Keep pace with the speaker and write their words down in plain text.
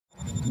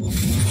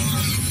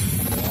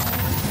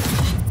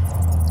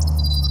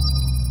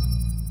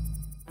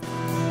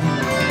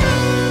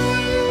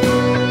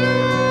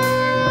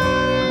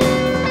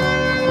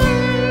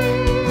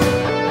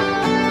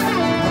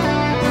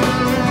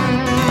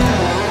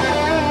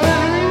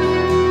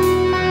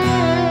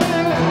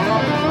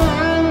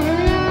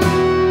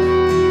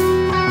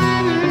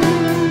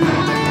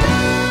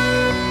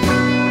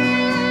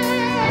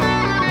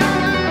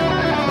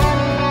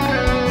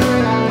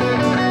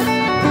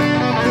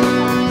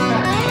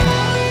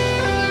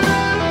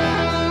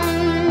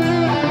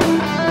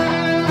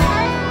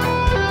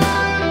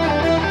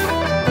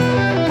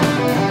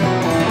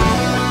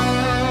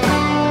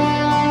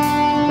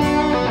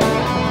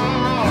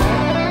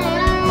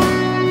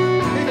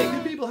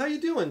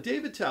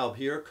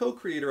Here,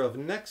 co-creator of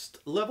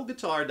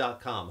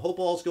NextLevelGuitar.com. Hope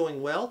all's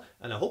going well,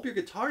 and I hope your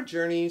guitar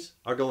journeys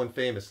are going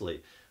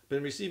famously.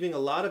 Been receiving a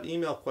lot of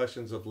email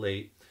questions of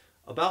late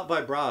about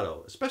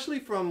vibrato, especially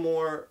from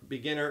more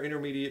beginner,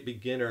 intermediate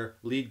beginner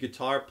lead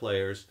guitar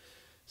players,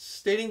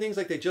 stating things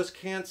like they just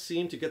can't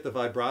seem to get the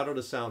vibrato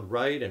to sound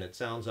right, and it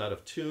sounds out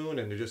of tune,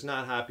 and they're just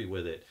not happy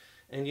with it.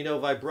 And you know,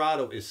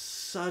 vibrato is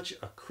such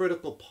a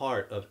critical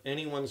part of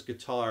anyone's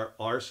guitar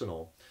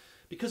arsenal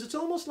because it's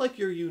almost like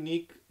your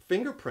unique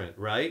fingerprint,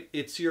 right?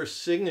 It's your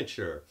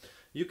signature.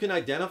 You can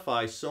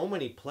identify so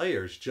many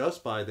players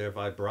just by their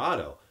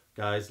vibrato.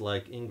 Guys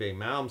like Yngwie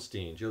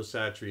Malmsteen, Joe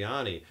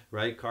Satriani,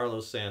 right?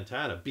 Carlos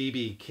Santana,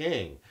 B.B.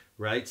 King,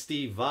 right?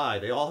 Steve Vai.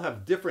 They all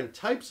have different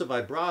types of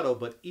vibrato,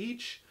 but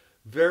each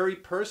very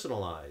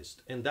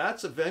personalized. And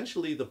that's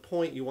eventually the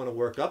point you want to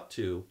work up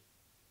to,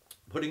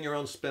 putting your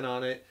own spin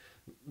on it,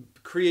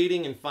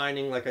 creating and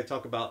finding, like I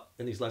talk about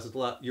in these lessons a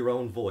lot, your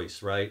own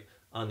voice, right,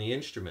 on the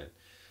instrument.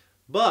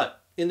 But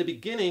in the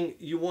beginning,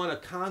 you want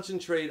to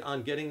concentrate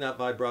on getting that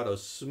vibrato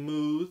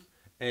smooth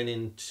and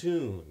in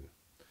tune.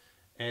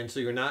 And so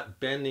you're not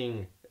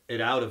bending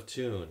it out of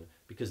tune,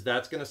 because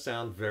that's going to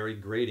sound very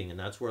grating, and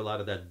that's where a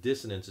lot of that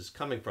dissonance is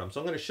coming from. So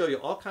I'm going to show you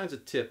all kinds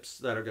of tips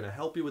that are going to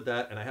help you with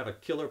that, and I have a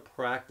killer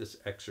practice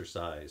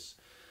exercise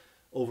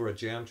over a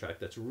jam track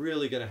that's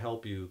really going to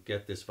help you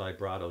get this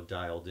vibrato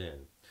dialed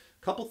in.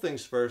 Couple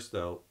things first,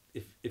 though.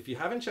 If you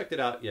haven't checked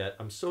it out yet,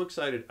 I'm so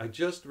excited. I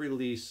just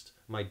released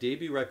my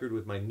debut record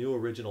with my new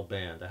original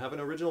band. I have an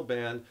original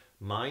band,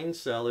 Mind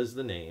Cell is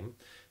the name,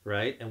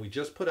 right? And we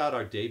just put out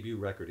our debut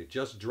record. It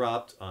just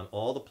dropped on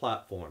all the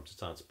platforms.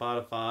 It's on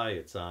Spotify,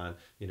 it's on,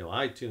 you know,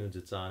 iTunes,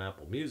 it's on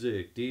Apple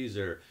Music,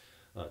 Deezer,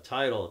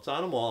 Tidal, it's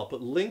on them all. I'll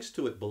put links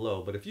to it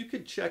below. But if you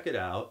could check it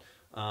out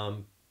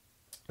and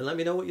let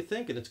me know what you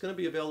think. And it's going to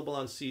be available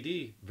on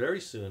CD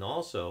very soon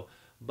also.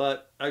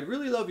 But I'd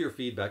really love your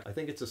feedback. I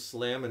think it's a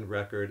slamming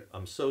record.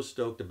 I'm so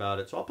stoked about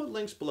it. So I'll put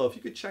links below if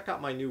you could check out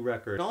my new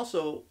record. And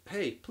also,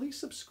 hey, please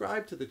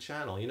subscribe to the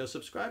channel. You know,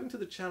 subscribing to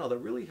the channel, that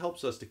really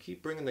helps us to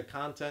keep bringing the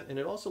content, and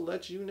it also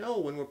lets you know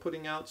when we're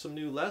putting out some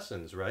new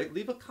lessons, right?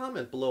 Leave a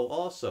comment below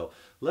also.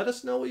 Let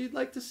us know what you'd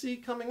like to see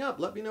coming up.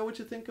 Let me know what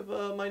you think of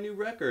my new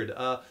record.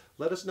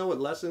 Let us know what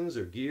lessons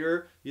or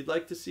gear you'd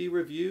like to see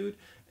reviewed,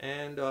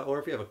 and or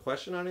if you have a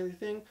question on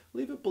anything,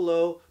 leave it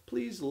below.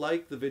 Please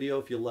like the video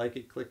if you like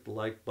it. Click the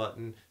like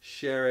button,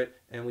 share it,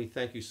 and we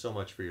thank you so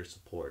much for your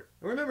support.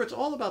 And remember, it's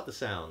all about the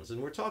sounds,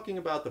 and we're talking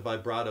about the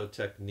vibrato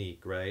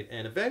technique, right?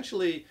 And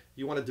eventually,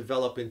 you want to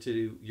develop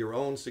into your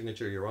own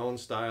signature, your own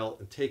style,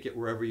 and take it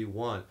wherever you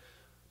want.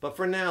 But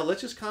for now,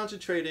 let's just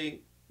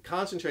concentrate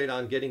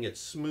on getting it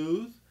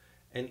smooth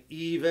and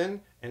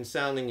even and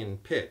sounding in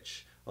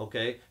pitch.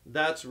 Okay,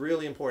 that's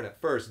really important at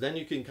first. Then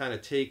you can kind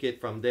of take it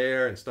from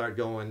there and start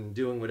going,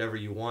 doing whatever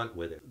you want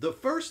with it. The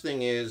first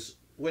thing is,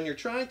 when you're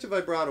trying to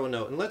vibrato a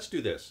note, and let's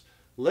do this.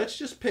 Let's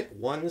just pick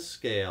one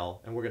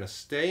scale, and we're going to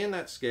stay in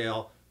that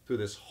scale through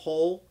this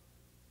whole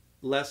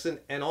lesson,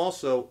 and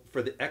also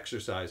for the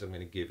exercise I'm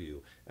going to give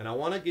you. And I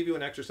want to give you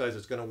an exercise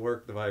that's going to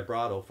work the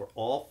vibrato for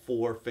all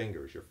 4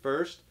 fingers. Your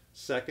first,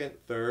 second,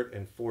 third,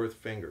 and fourth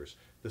fingers.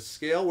 The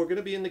scale, we're going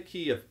to be in the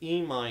key of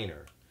E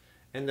minor.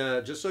 And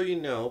just so you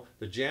know,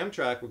 the jam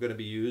track we're going to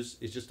be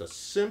used is just a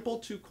simple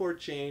 2-chord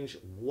change,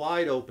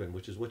 wide open,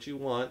 which is what you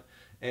want.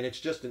 And it's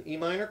just an E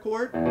minor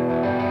chord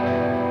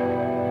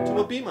to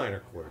a B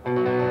minor chord.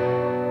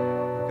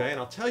 Okay, and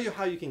I'll tell you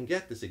how you can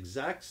get this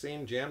exact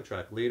same jam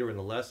track later in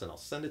the lesson. I'll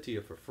send it to you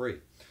for free.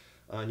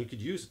 And you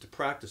could use it to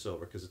practice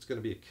over, because it's going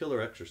to be a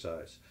killer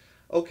exercise.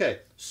 Okay,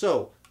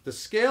 so the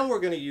scale we're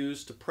going to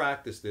use to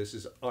practice this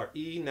is our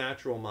E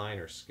natural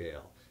minor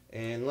scale.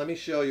 And let me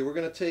show you, we're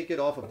going to take it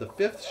off of the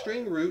 5th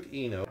string root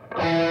E note.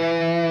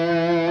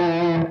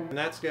 And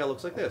that scale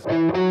looks like this.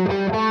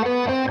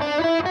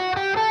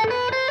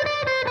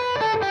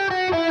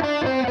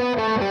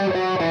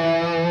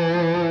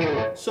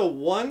 So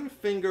 1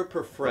 finger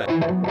per fret.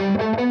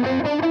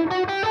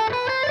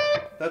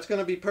 That's going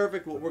to be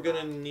perfect what we're going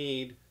to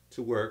need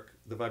to work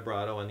the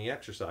vibrato on the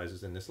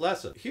exercises in this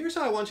lesson. Here's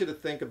how I want you to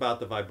think about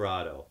the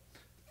vibrato.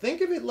 Think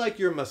of it like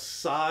you're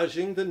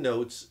massaging the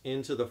notes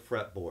into the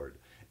fretboard.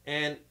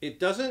 And it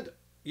doesn't,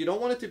 you don't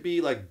want it to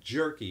be like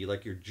jerky,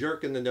 like you're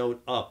jerking the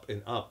note up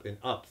and up and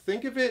up.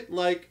 Think of it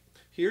like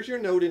Here's your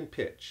note in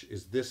pitch,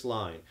 is this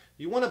line.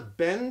 You want to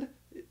bend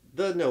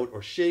the note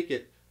or shake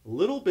it a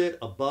little bit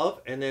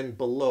above and then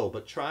below,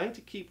 but trying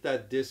to keep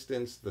that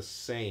distance the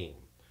same,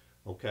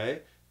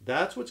 okay?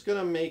 That's what's going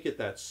to make it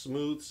that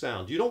smooth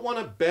sound. You don't want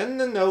to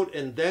bend the note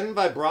and then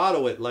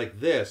vibrato it like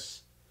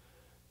this,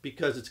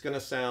 because it's going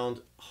to sound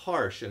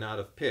harsh and out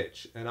of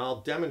pitch. And I'll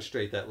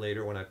demonstrate that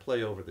later when I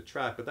play over the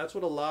track, but that's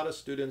what a lot of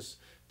students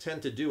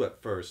tend to do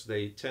at first.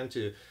 They tend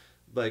to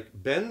like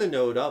bend the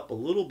note up a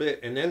little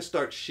bit and then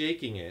start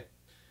shaking it,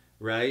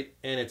 right?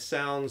 And it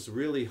sounds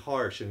really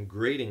harsh and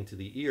grating to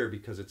the ear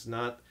because it's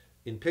not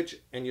in pitch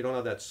and you don't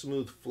have that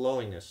smooth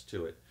flowiness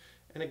to it.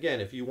 And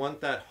again, if you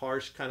want that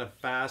harsh, kind of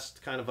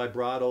fast, kind of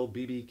vibrato,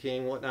 BB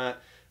King,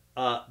 whatnot,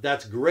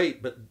 that's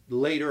great, but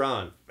later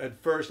on.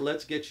 At first,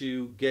 let's get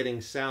you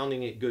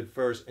sounding it good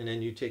first, and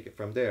then you take it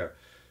from there.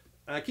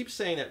 And I keep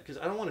saying that because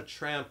I don't want to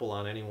trample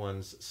on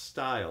anyone's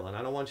style, and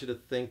I don't want you to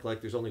think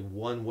like there's only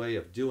one way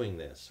of doing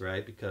this,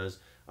 right? Because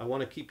I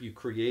want to keep you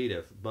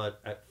creative, but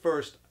at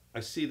first,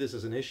 I see this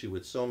as an issue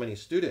with so many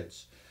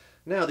students.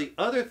 Now, the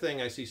other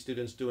thing I see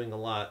students doing a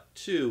lot,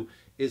 too,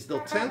 is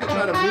they'll tend to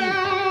try to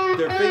move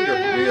their finger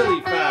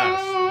really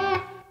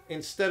fast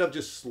instead of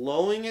just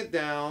slowing it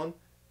down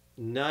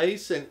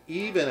nice and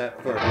even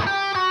at first.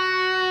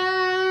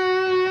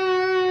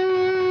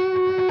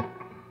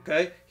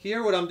 Okay,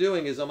 here what I'm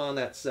doing is I'm on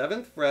that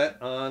 7th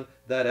fret on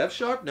that F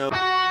sharp note,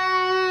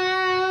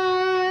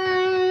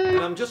 and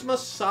I'm just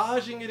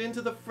massaging it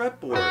into the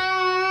fretboard.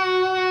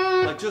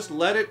 Like just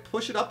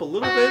push it up a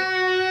little bit,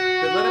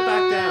 then let it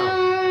back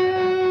down.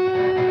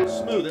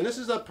 Smooth. And this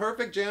is a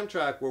perfect jam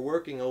track. We're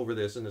working over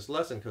this in this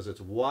lesson because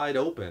it's wide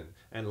open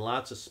and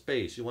lots of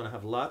space. You want to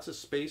have lots of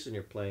space in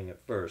your playing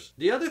at first.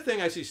 The other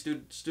thing I see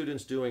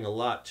students doing a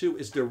lot too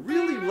is they're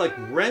really like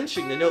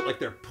wrenching the note, like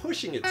they're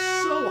pushing it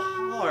so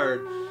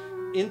hard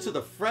into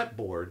the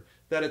fretboard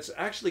that it's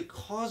actually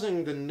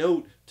causing the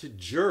note to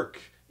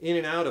jerk in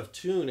and out of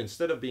tune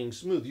instead of being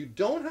smooth. You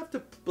don't have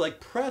to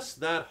like press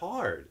that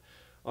hard.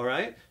 All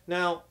right.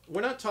 Now,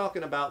 we're not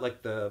talking about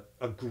like the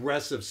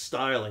aggressive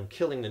style and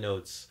killing the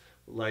notes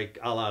like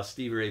a la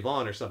Stevie Ray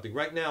Vaughan or something.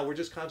 Right now, we're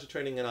just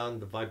concentrating on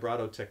the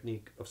vibrato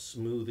technique of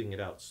smoothing it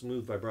out,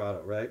 smooth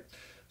vibrato, right?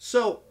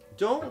 So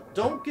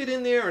don't get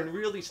in there and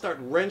really start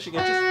wrenching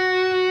it. Just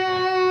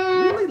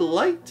really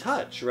light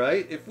touch,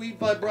 right? If we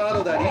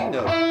vibrato that E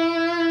note,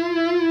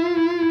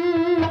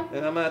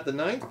 and I'm at the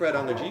 9th fret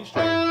on the G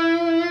string,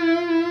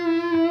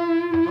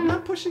 I'm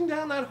not pushing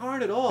down that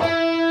hard at all.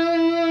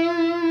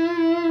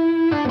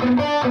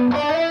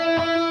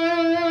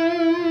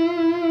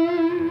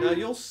 Now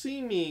you'll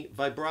see me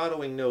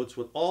vibratoing notes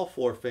with all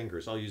 4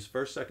 fingers. I'll use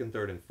 1st, 2nd,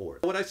 3rd, and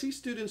 4th. What I see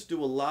students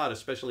do a lot,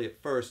 especially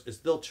at first, is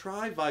they'll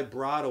try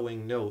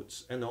vibratoing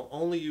notes and they'll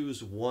only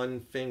use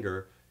 1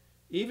 finger,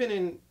 even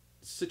in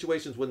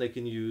situations when they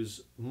can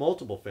use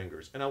multiple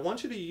fingers. And I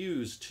want you to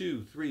use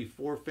 2, 3,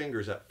 4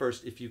 fingers at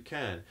first if you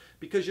can,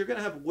 because you're going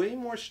to have way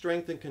more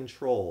strength and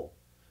control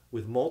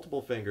with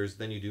multiple fingers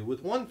than you do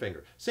with 1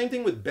 finger. Same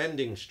thing with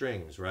bending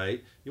strings,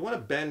 right? You want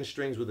to bend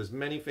strings with as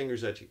many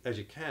fingers as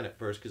you can at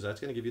first, because that's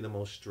going to give you the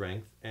most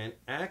strength and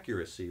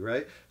accuracy,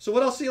 right? So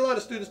what I'll see a lot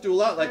of students do a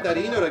lot, like that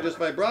E note I just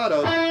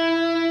vibratoed,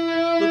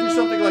 they'll do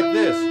something like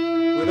this,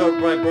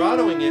 without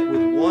vibratoing it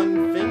with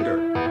 1 finger.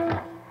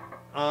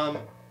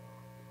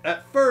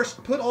 At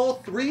first, put all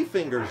 3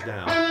 fingers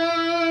down.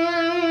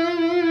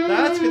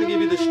 That's going to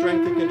give you the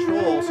strength and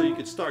control so you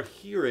can start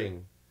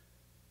hearing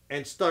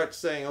and start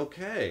saying,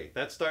 okay,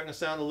 that's starting to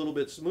sound a little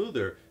bit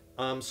smoother.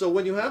 So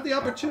when you have the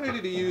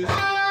opportunity to use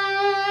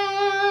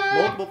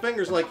multiple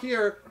fingers, like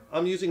here,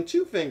 I'm using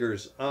 2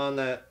 fingers on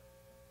that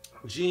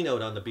G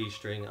note on the B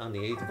string on the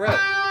 8th fret.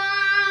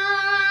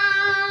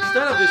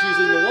 Instead of just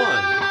using the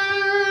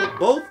 1, put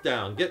both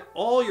down. Get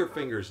all your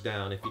fingers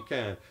down if you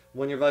can.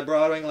 When you're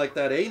vibratoing like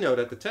that A note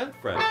at the 10th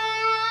fret,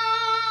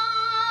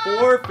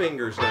 4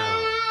 fingers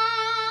down.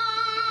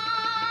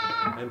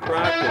 And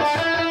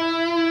practice.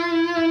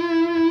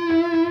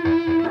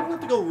 You don't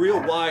have to go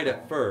real wide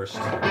at first.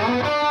 But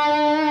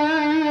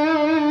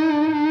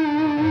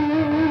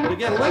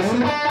again,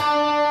 listen.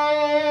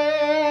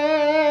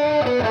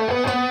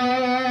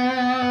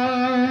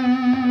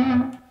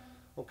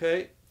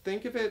 Okay,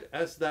 think of it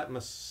as that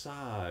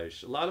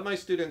massage. A lot of my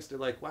students, they're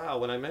like, wow,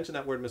 when I mention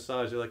that word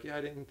massage, they're like, yeah,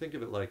 I didn't think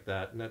of it like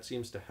that, and that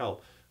seems to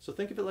help. So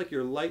think of it like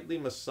you're lightly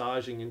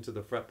massaging into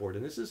the fretboard,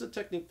 and this is a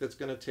technique that's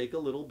going to take a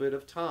little bit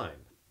of time.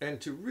 And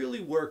to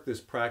really work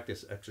this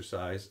practice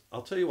exercise,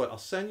 I'll tell you what, I'll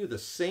send you the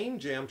same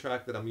jam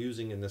track that I'm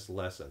using in this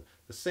lesson.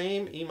 The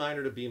same E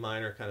minor to B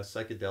minor kind of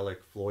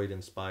psychedelic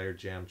Floyd-inspired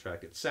jam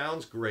track. It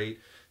sounds great.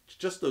 It's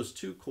just those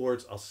 2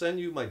 chords. I'll send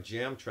you my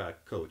jam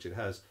track coach. It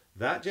has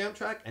that jam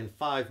track and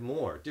 5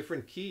 more,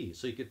 different keys.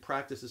 So you could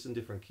practice this in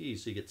different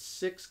keys. So you get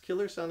 6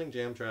 killer sounding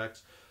jam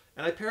tracks.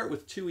 And I pair it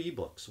with 2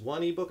 ebooks.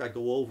 One ebook, I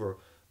go over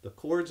the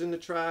chords in the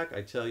track.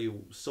 I tell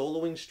you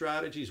soloing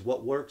strategies,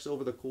 what works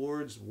over the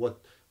chords,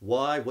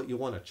 why, what you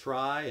want to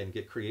try and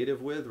get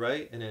creative with,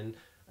 right? And then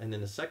And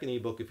in the second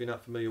ebook, if you're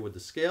not familiar with the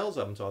scales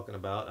I'm talking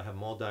about, I have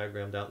them all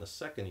diagrammed out in the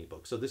second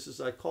ebook. So this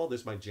is, I call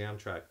this my Jam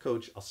Track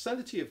Coach. I'll send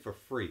it to you for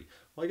free.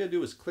 All you gotta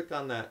do is click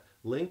on that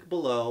link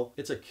below.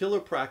 It's a killer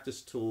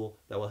practice tool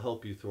that will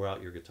help you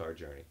throughout your guitar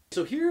journey.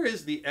 So here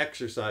is the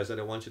exercise that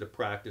I want you to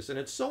practice. And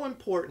it's so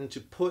important to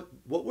put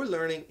what we're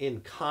learning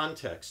in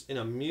context, in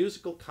a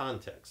musical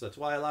context. That's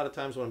why a lot of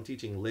times when I'm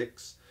teaching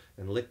licks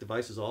and lick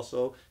devices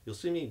also, you'll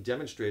see me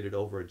demonstrate it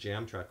over a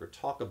jam track or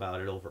talk about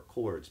it over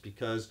chords,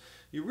 because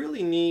you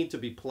really need to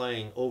be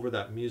playing over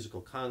that musical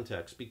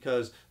context,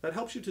 because that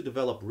helps you to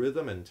develop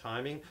rhythm and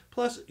timing.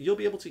 Plus, you'll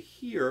be able to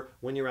hear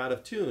when you're out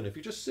of tune. If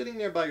you're just sitting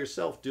there by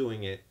yourself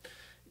doing it,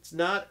 it's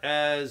not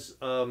as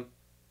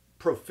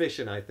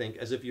proficient, I think,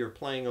 as if you're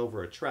playing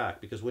over a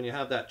track, because when you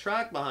have that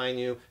track behind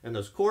you and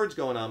those chords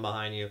going on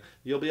behind you,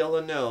 you'll be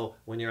able to know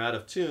when you're out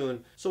of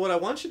tune. So what I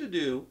want you to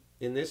do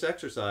in this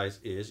exercise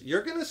is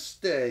you're going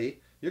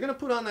to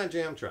put on that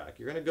jam track.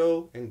 You're going to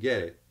go and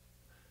get it.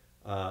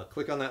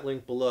 Click on that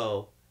link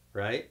below,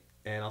 right?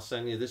 And I'll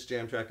send you this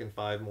jam track and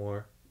 5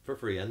 more for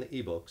free and the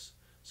ebooks.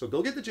 So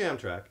go get the jam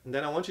track, and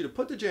then I want you to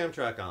put the jam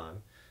track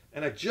on,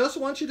 and I just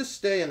want you to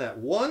stay in that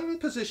one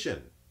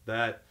position,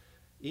 that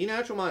E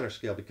natural minor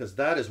scale, because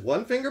that is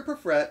 1 finger per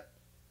fret,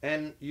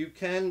 and you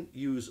can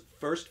use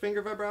 1st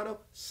finger vibrato,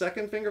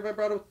 2nd finger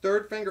vibrato,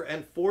 3rd finger,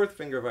 and 4th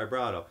finger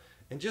vibrato.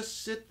 And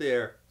just sit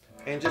there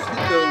and just hit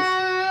those,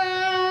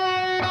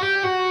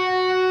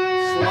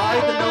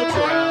 slide the notes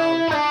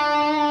around,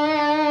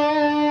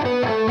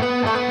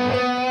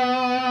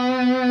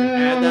 and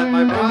add that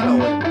vibrato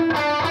in.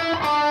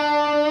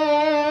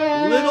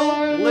 Little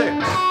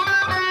licks.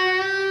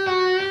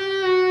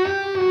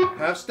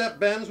 Half-step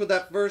bends with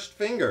that 1st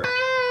finger.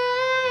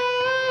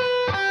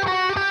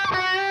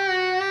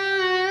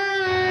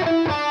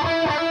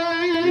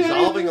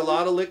 Resolving a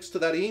lot of licks to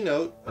that E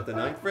note at the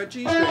 9th fret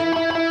G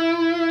string.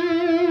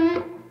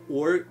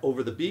 Or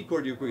over the B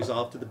chord, you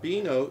resolve to the B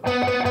note,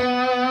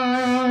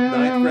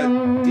 9th fret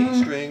D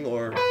string,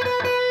 or you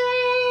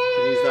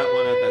can use that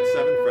one at that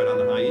 7th fret on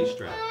the high E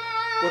string.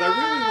 What I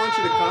really want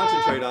you to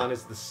concentrate on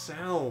is the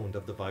sound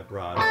of the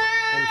vibrato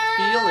and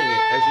feeling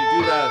it as you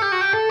do that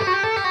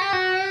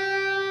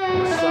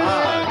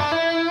massage.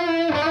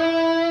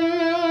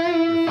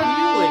 You're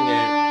feeling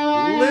it.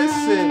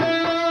 Listen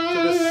to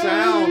the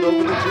sound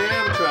over the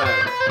jam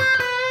track.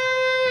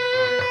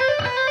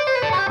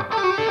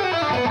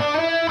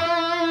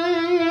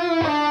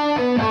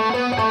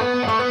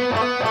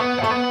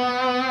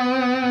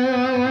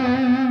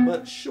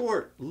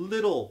 Short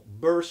little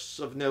bursts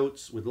of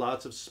notes with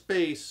lots of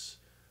space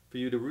for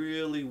you to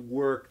really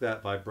work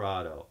that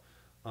vibrato.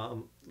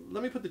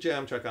 Let me put the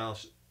jam track on. I'll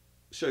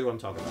show you what I'm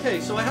talking about. Okay,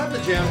 so I have the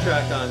jam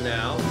track on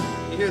now.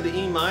 You hear the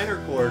E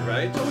minor chord,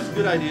 right? It's always a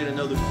good idea to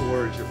know the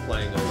chords you're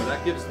playing over.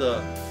 That gives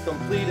the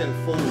complete and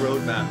full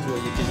roadmap to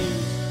what you can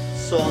use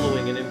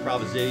soloing and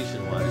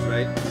improvisation-wise,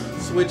 right?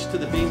 Switch to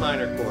the B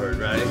minor chord,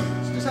 right?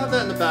 So just have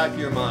that in the back of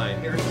your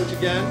mind. Here, switch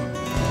again.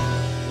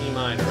 E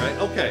minor, right?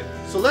 Okay,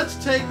 so let's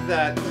take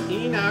that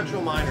E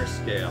natural minor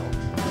scale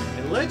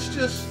and let's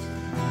just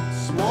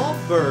small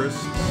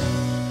bursts,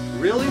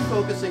 really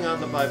focusing on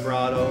the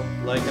vibrato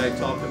like I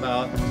talked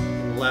about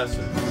in the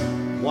lesson.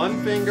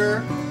 1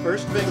 finger,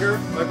 1st finger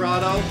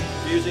vibrato,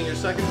 using your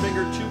 2nd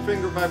finger,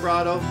 2-finger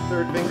vibrato,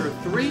 3rd finger,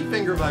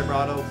 3-finger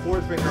vibrato,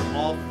 4th finger,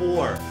 all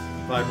 4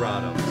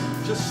 vibrato.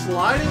 Just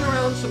sliding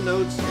around some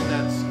notes in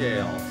that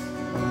scale,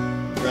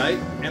 right?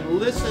 And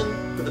listen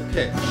for the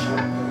pitch.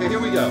 Okay,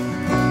 here we go.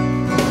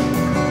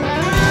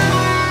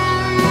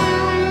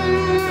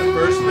 The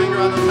 1st finger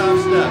on the top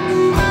steps.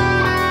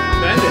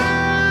 Bend it.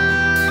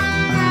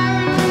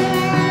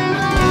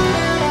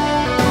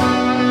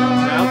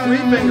 Now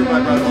 3-finger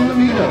vibrato on the B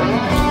note.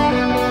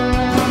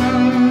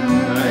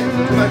 Alright,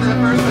 let's go back to that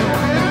 1st finger.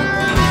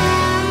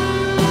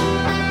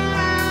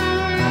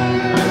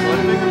 Alright,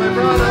 1-finger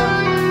vibrato.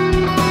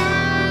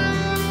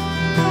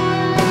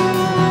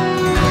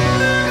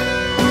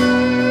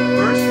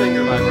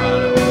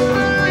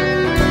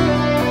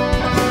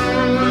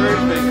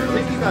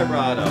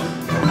 Vibrato.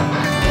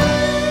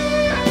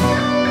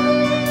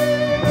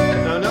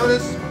 Now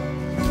notice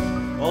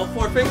all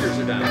 4 fingers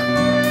are down.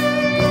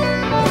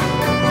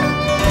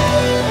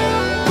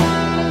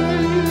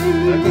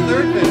 That's the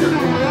 3rd finger.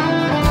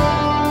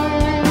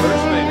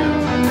 1st finger.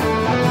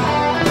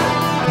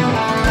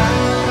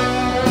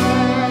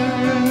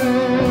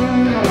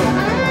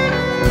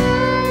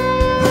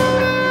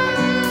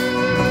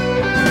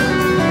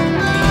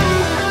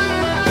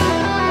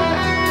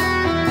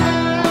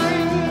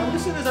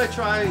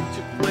 Try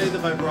to play the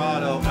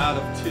vibrato out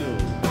of tune.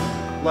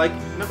 Like,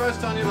 remember I was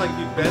telling you, like,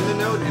 you bend the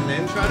note and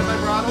then try to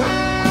vibrato?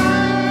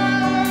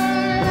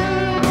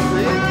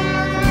 See?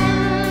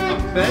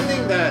 I'm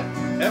bending that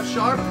F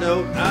sharp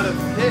note out of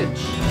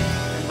pitch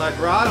and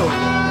vibrato.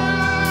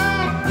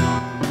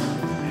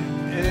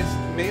 And it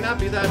may not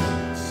be that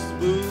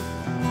smooth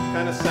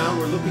kind of sound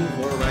we're looking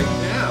for right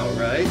now,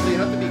 right? So you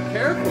have to be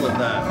careful of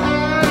that.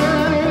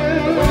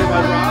 But when you're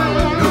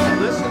vibratoing, you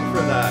just listen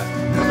for that,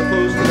 as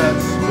opposed to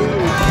that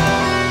smooth.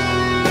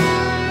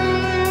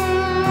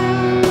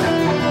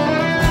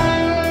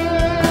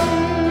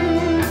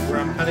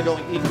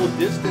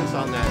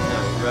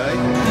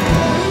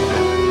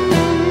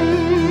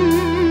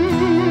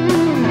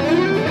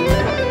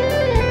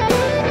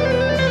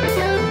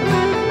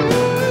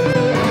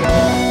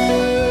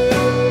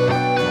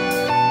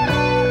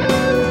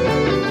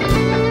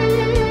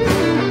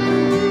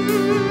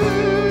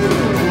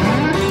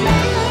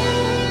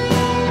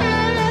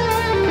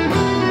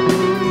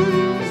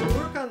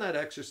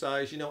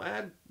 exercise,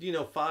 add,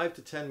 5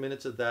 to 10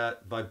 minutes of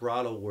that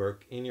vibrato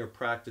work in your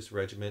practice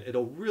regimen.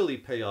 It'll really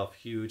pay off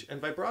huge.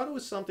 And vibrato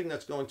is something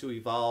that's going to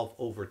evolve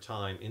over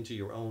time into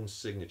your own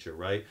signature,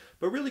 right?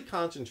 But really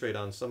concentrate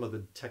on some of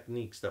the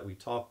techniques that we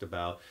talked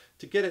about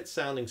to get it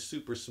sounding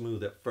super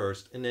smooth at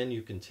first, and then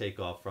you can take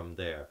off from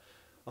there.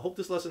 I hope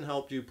this lesson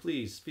helped you.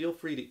 Please feel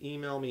free to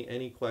email me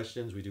any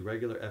questions. We do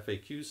regular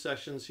FAQ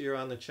sessions here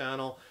on the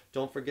channel.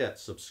 Don't forget,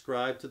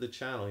 subscribe to the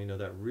channel.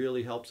 That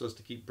really helps us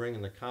to keep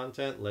bringing the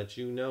content, let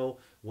you know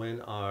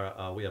when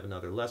we have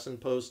another lesson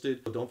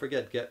posted. Don't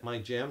forget, get my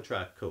jam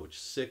track coach.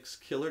 6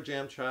 killer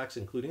jam tracks,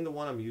 including the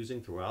one I'm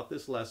using throughout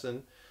this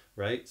lesson,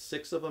 right?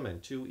 6 of them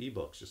and 2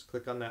 ebooks. Just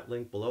click on that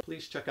link below.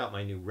 Please check out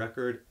my new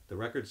record. The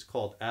record's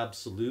called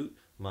Absolute.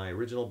 My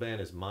original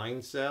band is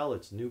Mind Cell.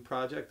 It's a new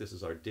project. This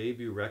is our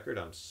debut record.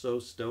 I'm so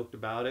stoked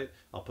about it.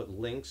 I'll put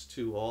links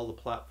to all the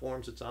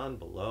platforms it's on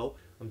below.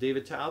 I'm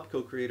David Taub,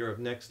 co-creator of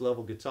Next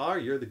Level Guitar.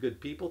 You're the good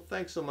people.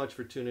 Thanks so much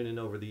for tuning in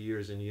over the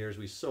years and years.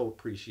 We so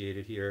appreciate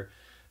it here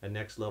at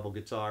Next Level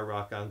Guitar.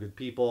 Rock on, good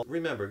people.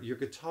 Remember, your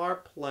guitar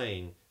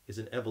playing is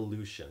an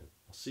evolution.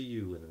 I'll see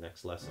you in the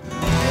next lesson.